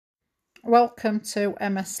Welcome to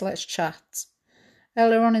MS Let's Chat.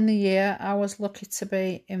 Earlier on in the year, I was lucky to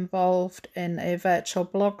be involved in a virtual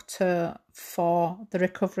blog tour for the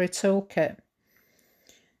Recovery Toolkit.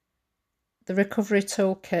 The Recovery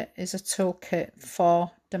Toolkit is a toolkit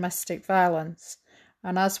for domestic violence,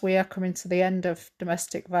 and as we are coming to the end of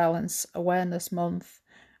Domestic Violence Awareness Month,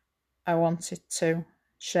 I wanted to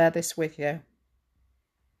share this with you.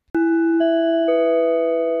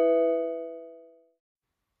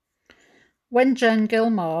 When Jen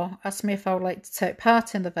Gilmore asked me if I would like to take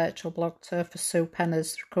part in the virtual blog tour for Sue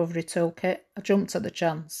Penna's Recovery Toolkit, I jumped at the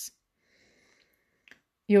chance.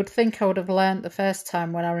 You would think I would have learnt the first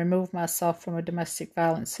time when I removed myself from a domestic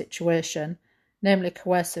violence situation, namely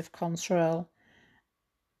coercive control,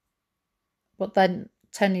 but then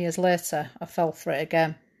 10 years later I fell for it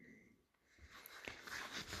again.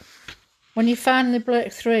 When you finally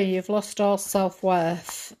break through, you've lost all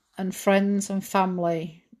self-worth, and friends and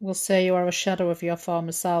family will say you are a shadow of your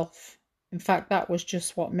former self. In fact, that was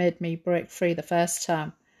just what made me break free the first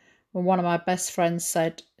time, when one of my best friends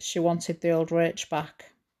said she wanted the old Rach back.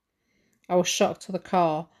 I was shocked to the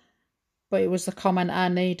core, but it was the comment I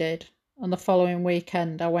needed, and the following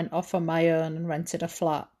weekend I went off on my own and rented a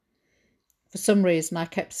flat. For some reason I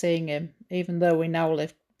kept seeing him, even though we now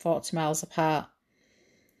lived 40 miles apart.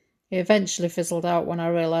 It eventually fizzled out when I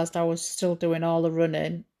realised I was still doing all the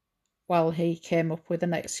running, while he came up with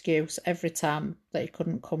an excuse every time that he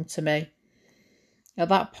couldn't come to me. At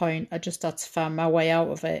that point, I just had to find my way out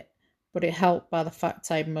of it, but it helped by the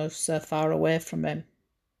fact I'd moved so far away from him.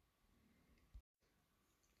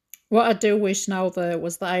 What I do wish now, though,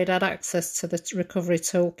 was that I'd had access to the Recovery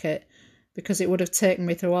Toolkit, because it would have taken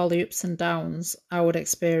me through all the ups and downs I would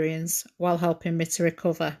experience while helping me to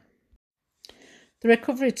recover. The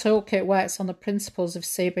Recovery Toolkit works on the principles of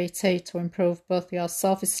CBT to improve both your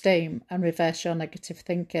self-esteem and reverse your negative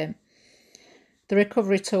thinking. The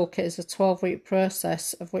Recovery Toolkit is a 12-week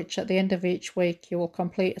process, of which at the end of each week you will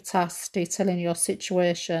complete a task detailing your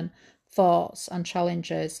situation, thoughts and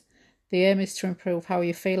challenges. The aim is to improve how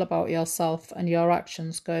you feel about yourself and your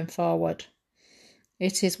actions going forward.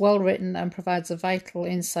 It is well written and provides a vital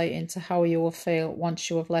insight into how you will feel once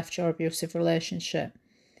you have left your abusive relationship.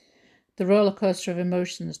 The roller coaster of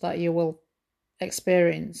emotions that you will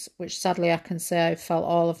experience, which sadly I can say I've felt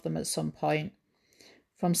all of them at some point,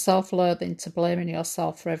 from self-loathing to blaming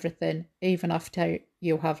yourself for everything, even after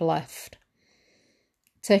you have left.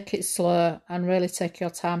 Take it slow and really take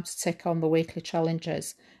your time to take on the weekly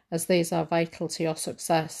challenges, as these are vital to your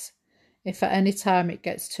success. If at any time it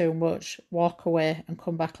gets too much, walk away and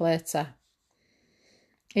come back later.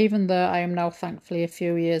 Even though I am now thankfully a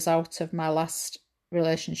few years out of my last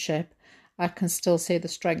relationship, I can still see the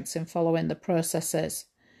strengths in following the processes.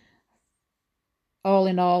 All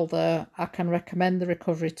in all, though, I can recommend the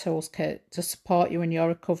Recovery Toolkit to support you in your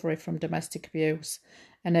recovery from domestic abuse,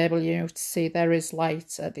 enable you to see there is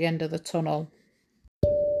light at the end of the tunnel.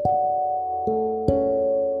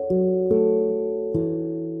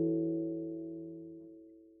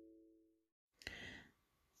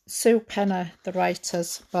 Sue Penna, the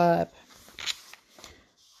writer's blurb.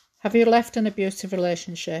 Have you left an abusive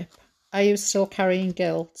relationship? Are you still carrying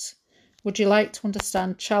guilt? Would you like to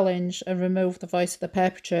understand, challenge and remove the voice of the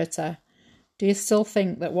perpetrator? Do you still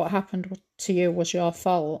think that what happened to you was your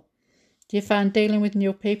fault? Do you find dealing with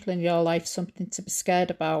new people in your life something to be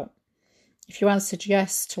scared about? If you answered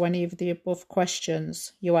yes to any of the above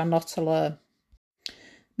questions, you are not alone.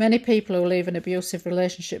 Many people who leave an abusive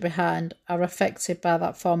relationship behind are affected by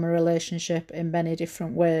that former relationship in many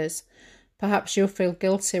different ways. Perhaps you feel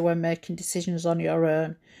guilty when making decisions on your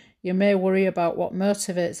own. You may worry about what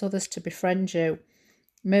motivates others to befriend you.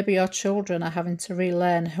 Maybe your children are having to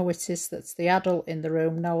relearn who it is that's the adult in the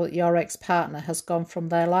room now that your ex-partner has gone from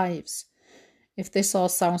their lives. If this all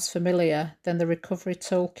sounds familiar, then the Recovery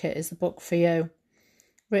Toolkit is the book for you.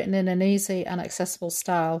 Written in an easy and accessible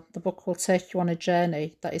style, the book will take you on a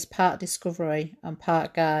journey that is part discovery and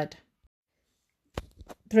part guide.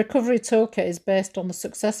 The Recovery Toolkit is based on the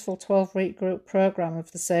successful 12-week group programme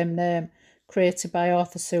of the same name, created by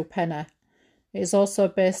author Sue Penna. It is also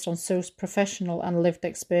based on Sue's professional and lived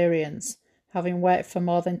experience, having worked for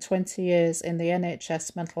more than 20 years in the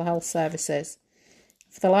NHS mental health services.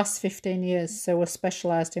 For the last 15 years, Sue has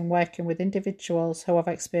specialised in working with individuals who have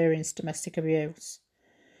experienced domestic abuse.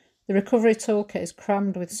 The Recovery Toolkit is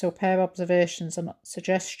crammed with superb observations and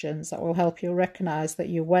suggestions that will help you recognise that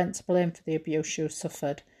you weren't to blame for the abuse you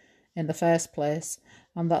suffered in the first place,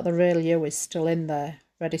 and that the real you is still in there,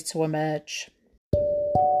 ready to emerge.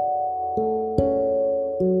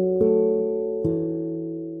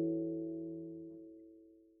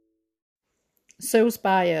 Sue's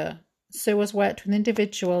bio. Sue has worked with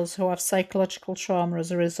individuals who have psychological trauma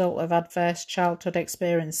as a result of adverse childhood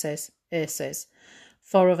experiences, ACEs,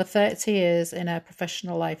 for over 30 years in her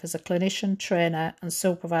professional life as a clinician, trainer and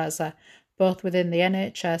supervisor, both within the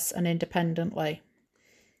NHS and independently.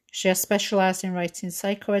 She has specialised in writing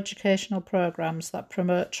psychoeducational programmes that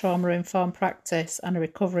promote trauma-informed practice and a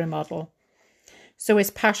recovery model. Sue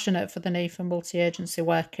is passionate for the need for multi-agency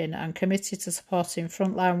working and committed to supporting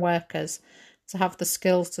frontline workers to have the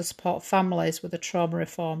skills to support families with a trauma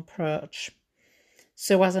reform approach.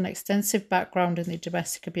 Sue has an extensive background in the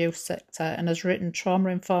domestic abuse sector and has written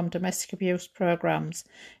trauma-informed domestic abuse programmes,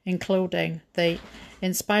 including the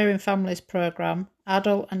Inspiring Families programme,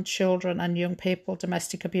 Adult and Children and Young People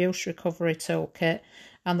Domestic Abuse Recovery Toolkit,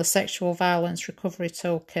 and the Sexual Violence Recovery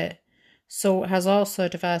Toolkit. Sue has also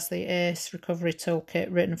devised the ACE Recovery Toolkit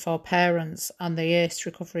written for parents and the ACE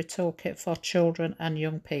Recovery Toolkit for children and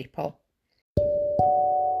young people.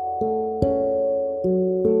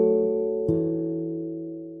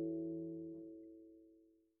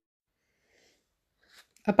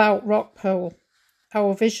 About Rockpool.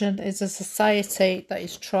 Our vision is a society that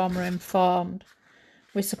is trauma-informed.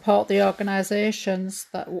 We support the organisations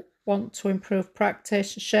that want to improve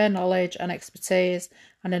practice, share knowledge and expertise,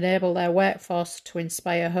 and enable their workforce to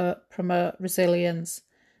inspire hope, promote resilience,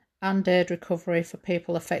 and aid recovery for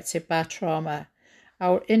people affected by trauma.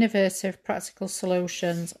 Our innovative practical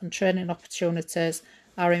solutions and training opportunities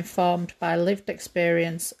are informed by lived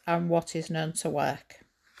experience and what is known to work.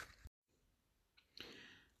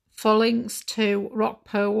 For links to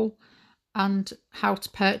Rockpool and how to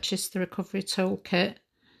purchase the Recovery Toolkit,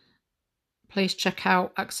 please check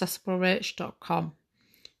out accessiblerach.com.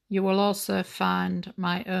 You will also find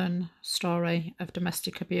my own story of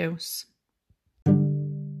domestic abuse.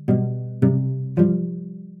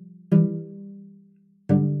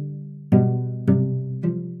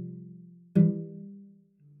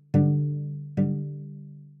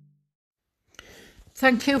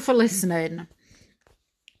 Thank you for listening.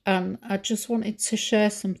 And I just wanted to share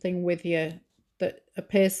something with you that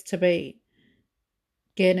appears to be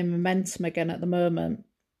gaining momentum again at the moment,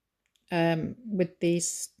 with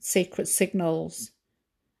these secret signals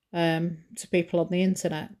to people on the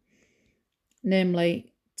internet,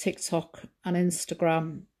 namely TikTok and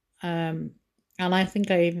Instagram. And I think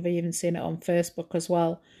I've even seen it on Facebook as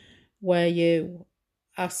well, where you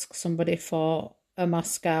ask somebody for a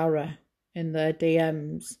mascara in their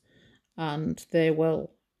DMs and they will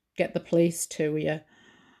get the police to you.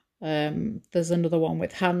 There's another one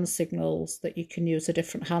with hand signals that you can use a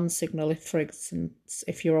different hand signal if, for instance,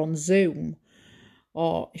 if you're on Zoom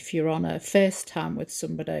or if you're on a FaceTime with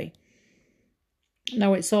somebody.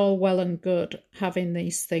 Now, it's all well and good having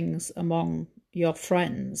these things among your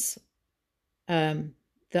friends that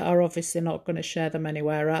are obviously not going to share them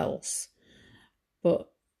anywhere else.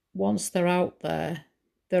 But once they're out there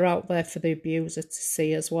for the abuser to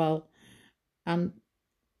see as well. And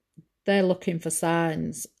they're looking for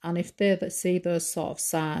signs, and if they see those sort of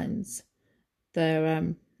signs,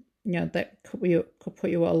 they're that could put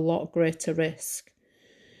you at a lot greater risk.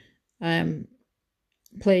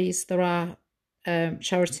 Please, there are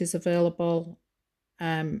charities available,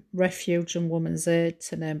 Refuge and Women's Aid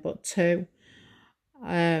to name but two.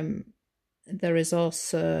 There is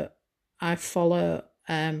also, I follow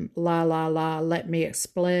Let Me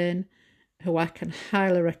Explain, who I can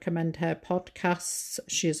highly recommend her podcasts.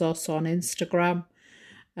 She is also on Instagram,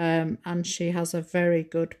 and she has a very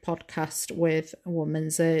good podcast with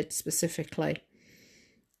Women's Aid specifically.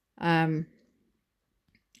 If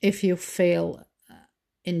you feel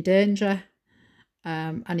in danger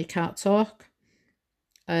and you can't talk,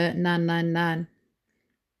 999,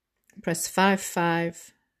 press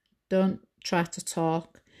 55, don't try to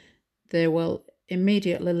talk. They will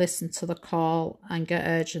immediately listen to the call and get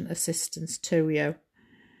urgent assistance to you.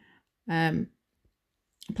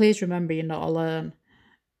 Please remember you're not alone,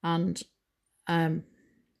 and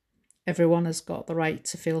everyone has got the right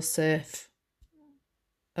to feel safe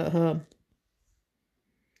at home.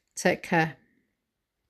 Take care.